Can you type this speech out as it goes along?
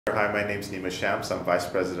Hi, my name's Nima Shams. I'm Vice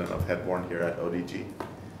President of Headborn here at ODG.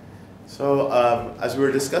 So as we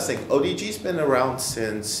were discussing, ODG's been around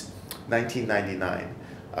since 1999.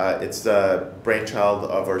 It's the brainchild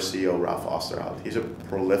of our CEO, Ralph Osterhout. He's a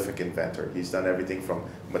prolific inventor. He's done everything from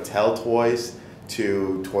Mattel toys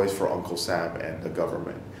to toys for Uncle Sam and the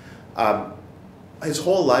government. His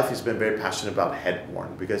whole life he's been very passionate about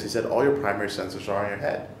headborn because he said all your primary sensors are on your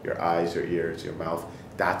head, your eyes, your ears, your mouth.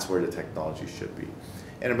 That's where the technology should be.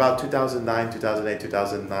 In about 2009, 2008,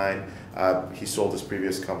 2009, he sold his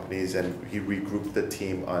previous companies and he regrouped the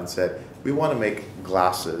team and said, we want to make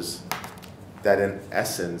glasses that in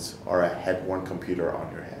essence are a head-worn computer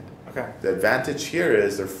on your head. Okay. The advantage here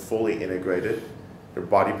is they're fully integrated, they're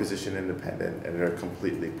body position independent, and they're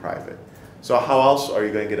completely private. So how else are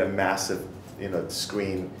you going to get a massive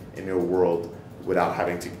screen in your world without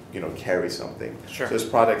having to carry something? Sure. So this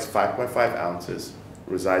product's 5.5 ounces,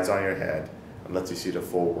 resides on your head, and lets you see the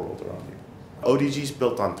full world around you. ODG's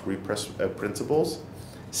built on three principles: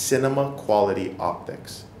 cinema quality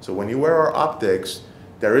optics. So when you wear our optics,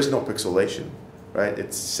 there is no pixelation, right?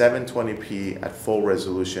 It's 720p at full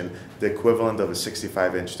resolution, the equivalent of a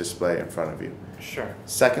 65-inch display in front of you. Sure.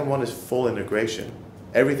 Second one is full integration.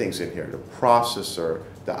 Everything's in here: the processor,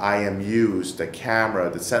 the IMUs, the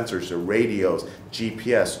camera, the sensors, the radios,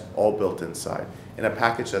 GPS, all built inside in a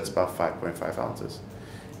package that's about 5.5 ounces.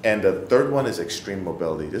 And the third one is extreme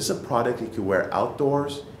mobility. This is a product you can wear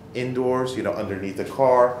outdoors, indoors, underneath the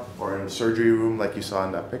car or in a surgery room like you saw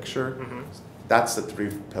in that picture. Mm-hmm. That's the three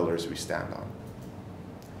pillars we stand on.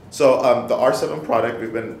 So the R7 product,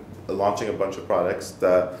 we've been launching a bunch of products.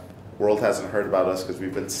 The world hasn't heard about us because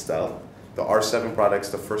we've been stealth. The R7 product's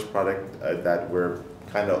the first product that we're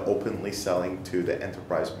kind of openly selling to the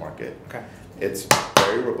enterprise market. Okay. It's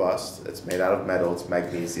very robust. It's made out of metal. It's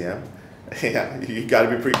magnesium. Yeah, you got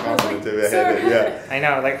to be pretty confident to hit it. Yeah. I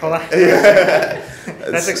know. Like, hold on. Yeah.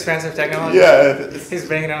 That's expensive technology. Yeah. He's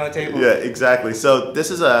banging it on the table. Yeah, exactly. So this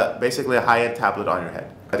is basically a high-end tablet on your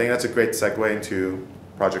head. I think that's a great segue into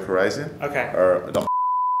Project Horizon. Okay. Or the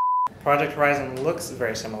Project Horizon looks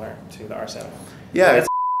very similar to the R7. Yeah.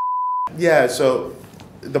 Yeah. So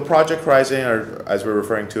the Project Horizon, or as we're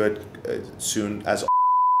referring to it soon as,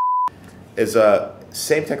 is a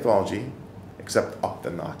same technology except up the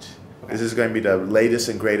notch. Okay. This is going to be the latest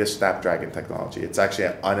and greatest Snapdragon technology. It's actually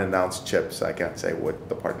an unannounced chip, so I can't say what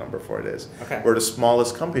the part number for it is. Okay. We're the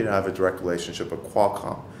smallest company to have a direct relationship with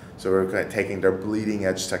Qualcomm. So we're kind of taking their bleeding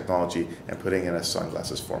edge technology and putting it in a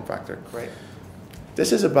sunglasses form factor. Great.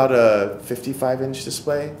 This is about a 55-inch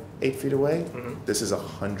display, 8 feet away. Mm-hmm. This is a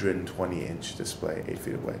 120-inch display, 8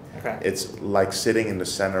 feet away. Okay. It's like sitting in the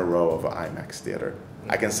center row of an IMAX theater.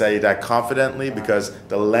 I can say that confidently because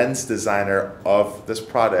the lens designer of this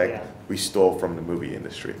product we stole from the movie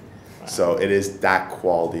industry. Wow. So it is that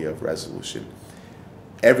quality of resolution.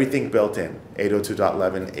 Everything built in: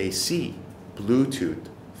 802.11 AC, Bluetooth,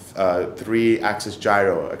 3-axis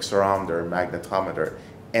gyro, accelerometer, magnetometer,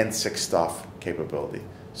 and 6-stuff capability.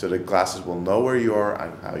 So the glasses will know where you are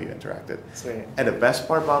and how you interacted. Sweet. And the best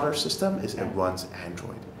part about our system is it runs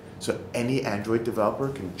Android. So any Android developer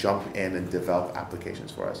can jump in and develop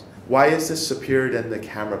applications for us. Why is this superior than the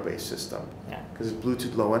camera-based system? Because it's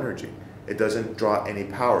Bluetooth low energy. It doesn't draw any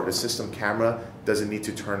power. The system camera doesn't need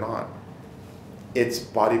to turn on. It's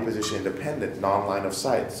body position independent, non-line of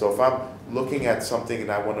sight. So if I'm looking at something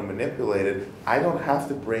and I want to manipulate it, I don't have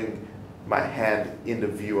to bring my hand in the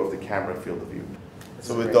view of the camera field of view.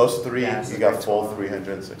 So with those three, you got full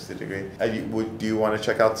 360 degree. Do you want to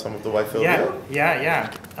check out some of the wide field view? Yeah.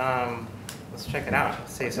 Let's check it out.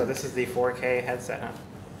 Let's see, so this is the 4K headset, huh?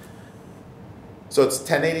 So it's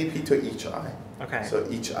 1080p to each eye. Okay. So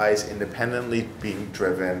each eye is independently being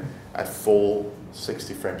driven at full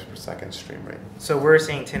 60 frames per second stream rate. So we're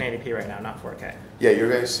seeing 1080p right now, not 4K. Yeah, you're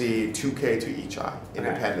going to see 2K to each eye,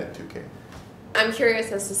 independent 2K. I'm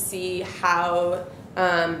curious as to see how,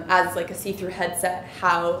 as like a see-through headset,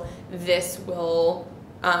 how this will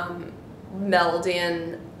meld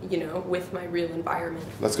in, with my real environment.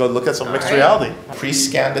 Let's go look at some mixed reality.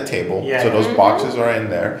 Pre-scan the table, so those boxes are in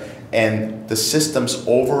there, and the system's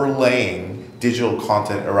overlaying digital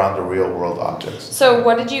content around the real-world objects. So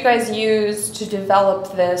what did you guys use to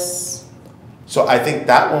develop this? So I think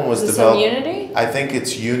that one was developed. Is this in Unity? I think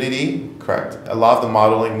it's Unity, correct. A lot of the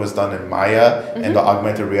modeling was done in Maya, and the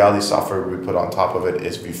augmented reality software we put on top of it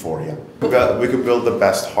is Vuforia. We could build the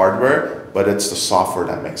best hardware, but it's the software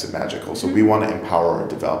that makes it magical. So we want to empower our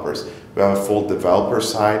developers. We have a full developer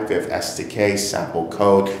side. We have SDK, sample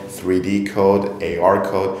code, 3D code, AR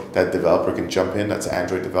code that developer can jump in, that's an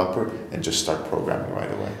Android developer, and just start programming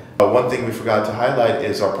right away. One thing we forgot to highlight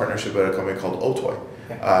is our partnership with a company called OTOY.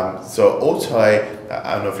 So OTOY,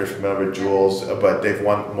 I don't know if you're familiar with Jules, but they've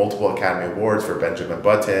won multiple Academy Awards for Benjamin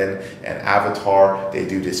Button and Avatar. They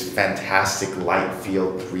do this fantastic light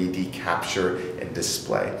field 3D capture and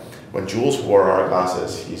display. When Jules wore our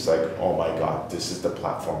glasses, he's like, oh my God, this is the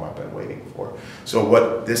platform I've been waiting for. So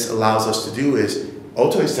what this allows us to do is,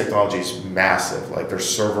 OTOY's technology is massive, like their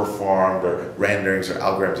server farm, their renderings, their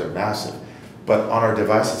algorithms are massive. But on our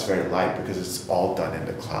device, it's very light because it's all done in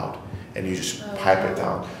the cloud and you just pipe it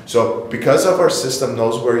down. So because of our system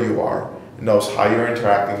knows where you are, knows how you're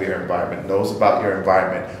interacting with your environment, knows about your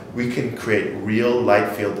environment, we can create real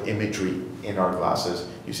light field imagery in our glasses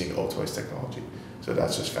using OTOY's technology. So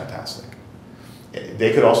that's just fantastic.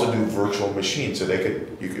 They could also do virtual machines. So they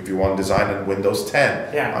could, if you want to design in Windows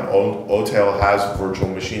 10, on OTOY has virtual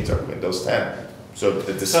machines on Windows 10. So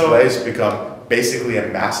the displays become basically a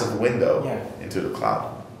massive window into the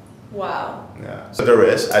cloud. Wow. Yeah. So there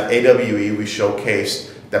is, at AWE, we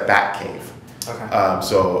showcased the Batcave.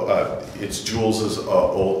 Okay. It's Jules's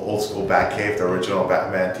old school Batcave, the original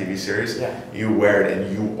Batman TV series. Yeah. You wear it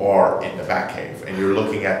and you are in the Batcave and you're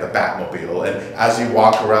looking at the Batmobile, and as you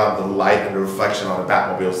walk around, the light and the reflection on the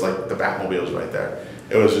Batmobile is like the Batmobile's right there.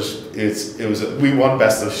 It was just, we won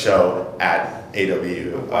Best of Show at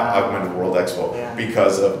AWE, Augmented World Expo,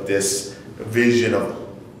 because of this vision of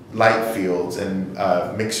light fields and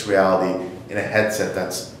mixed reality in a headset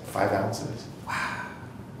that's 5 ounces. I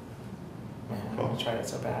tried it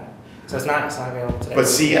so bad. So it's not available today. But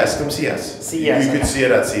CES, come see us. CES. You could see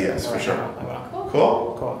it at CES for sure. I will.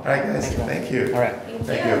 Cool. Cool. All right, guys. Thank you. All right.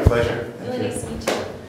 Thank you. A pleasure. Really nice to meet you.